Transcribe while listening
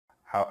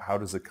how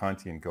does a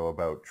Kantian go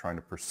about trying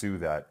to pursue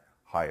that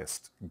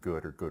highest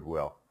good or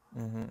goodwill?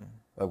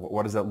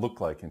 What does that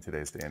look like in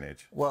today's day and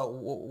age?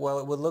 Well,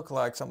 it would look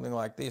like something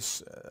like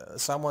this.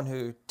 Someone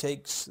who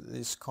takes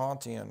this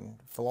Kantian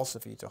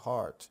philosophy to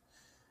heart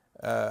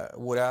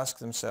would ask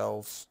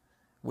themselves,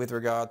 with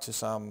regard to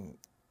some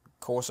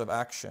course of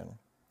action,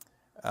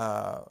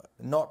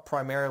 not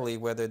primarily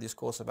whether this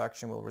course of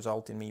action will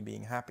result in me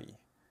being happy,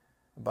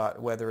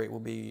 but whether it will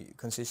be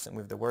consistent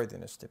with the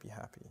worthiness to be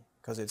happy.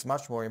 Because it's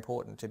much more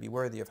important to be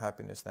worthy of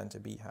happiness than to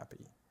be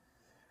happy.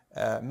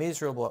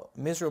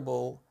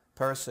 Miserable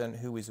person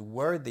who is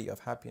worthy of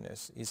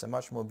happiness is a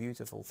much more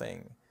beautiful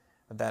thing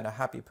than a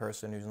happy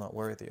person who's not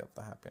worthy of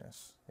the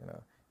happiness. You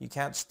know, you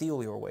can't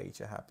steal your way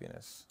to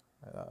happiness.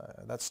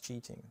 That's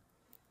cheating.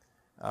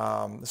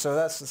 So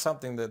that's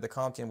something that the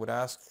Kantian would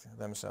ask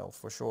themselves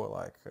for sure,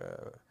 like,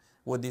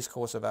 would this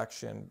course of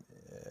action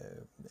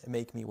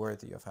make me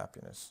worthy of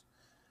happiness?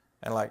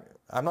 And like,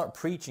 I'm not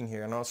preaching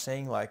here, I'm not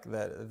saying like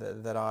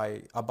that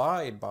I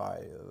abide by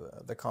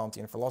the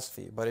Kantian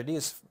philosophy, but it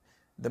is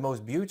the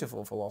most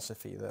beautiful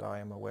philosophy that I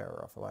am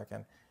aware of. Like,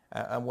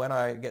 and when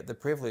I get the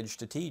privilege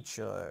to teach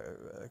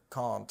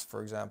Kant,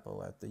 for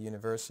example, at the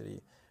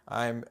university,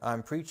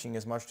 I'm preaching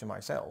as much to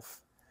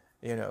myself,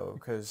 you know,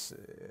 because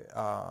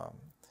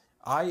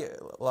I,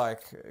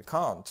 like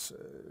Kant,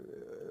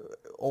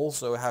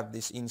 also have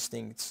this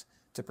instinct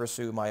to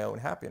pursue my own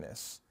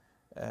happiness,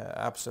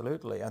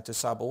 absolutely, and to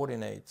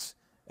subordinate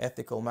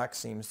ethical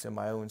maxims to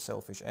my own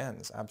selfish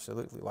ends,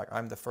 absolutely. Like,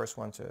 I'm the first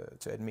one to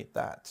admit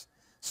that.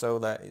 So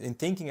that in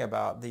thinking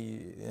about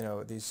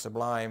these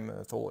sublime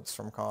thoughts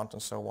from Kant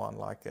and so on,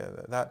 like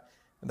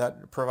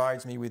that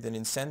provides me with an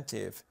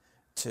incentive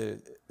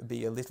to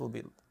be a little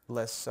bit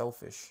less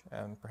selfish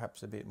and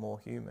perhaps a bit more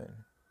human.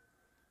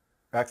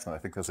 Excellent.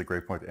 I think that's a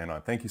great point to end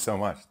on. Thank you so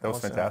much. That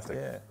was fantastic.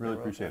 Yeah, really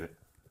appreciate it.